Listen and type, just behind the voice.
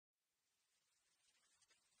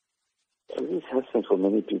Aziz Hassim, for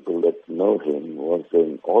many people that know him, was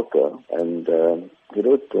an author, and he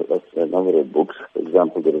wrote a number of books. For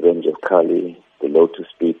example, The Revenge of Kali, The Lotus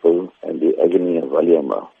People, and The Agony of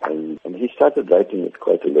Aliyama. And he started writing at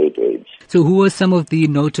quite a late age. So who were some of the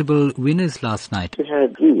notable winners last night? We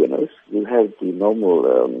had three winners. We had the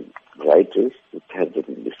normal writers that had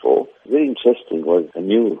written before. Very interesting was a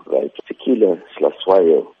new writer, Tequila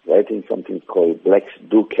Slaswayo, writing something called Black's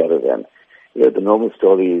Do Caravan. Yeah, the normal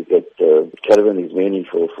story is that caravan is mainly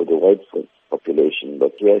for the white population,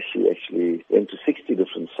 but here she actually went to 60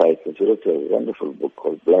 different sites and she wrote a wonderful book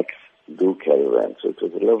called Black's Do Caravan. So it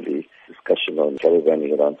was a lovely discussion on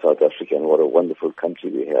caravanning around South Africa and what a wonderful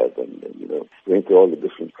country we have, and went to all the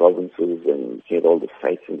different provinces and had all the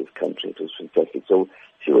sites in this country. It was fantastic. So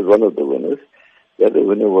she was one of the winners. The other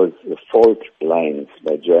winner was The Fault Lines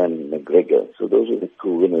by Joanne McGregor. So those were the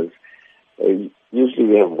two winners. Usually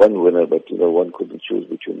we have one winner, but one couldn't choose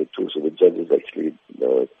between the two, so the judges actually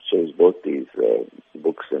chose both these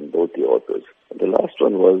books and both the authors. And the last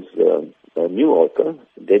one was a new author,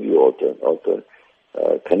 debut author,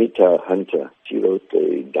 Kanita Hunter. She wrote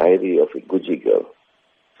a Diary of a Guji Girl.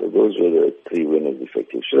 So those were the three winners,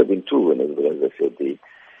 effectively. Should have been two winners, but as I said, the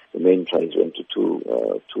main prize went to two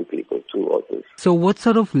authors. So what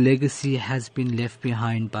sort of legacy has been left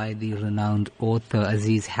behind by the renowned author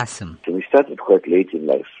Aziz Hassim? So we started quite late in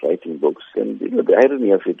life writing books, and the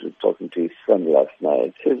irony of it, talking to his son last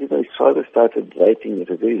night, says his father started writing at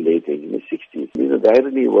a very late age, in his 60s. The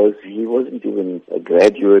irony was he wasn't even a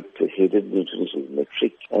graduate, he didn't finish his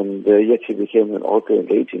matric, and yet he became an author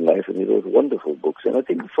late in life, and he wrote wonderful books. And I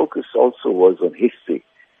think the focus also was on history.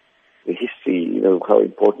 The history, how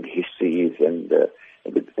important history is, and the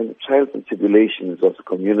trials and tribulations of the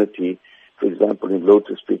community. For example, in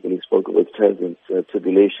Lotus People, he spoke about trials and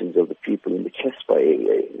tribulations of the people in the Casbah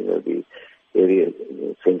area, the area,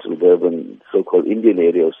 central Durban, so-called Indian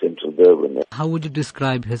area of central Durban. How would you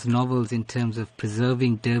describe his novels in terms of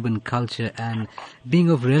preserving Durban culture and being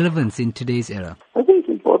of relevance in today's era? I think it's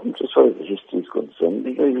important as far as the history is concerned.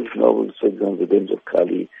 His novels, for example, The Revenge of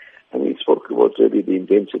Kali, he spoke about really the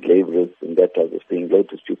indentured laborers and that type of thing.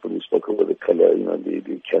 Lotus People, we spoke about the color,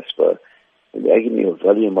 the Casbah, and The Agony of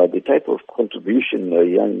Aliyama, the type of contribution a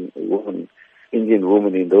young woman, Indian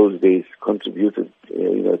woman in those days contributed,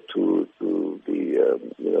 to the,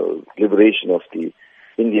 liberation of the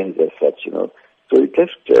Indians as such, So it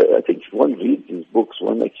left, I think if one reads these books,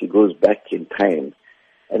 one actually goes back in time.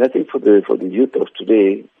 And I think for the youth of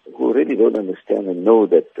today, who really don't understand and know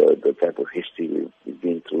that the type of history we've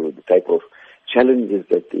been through, the type of challenges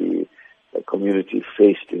that the community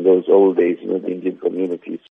faced in those old days, the Indian communities,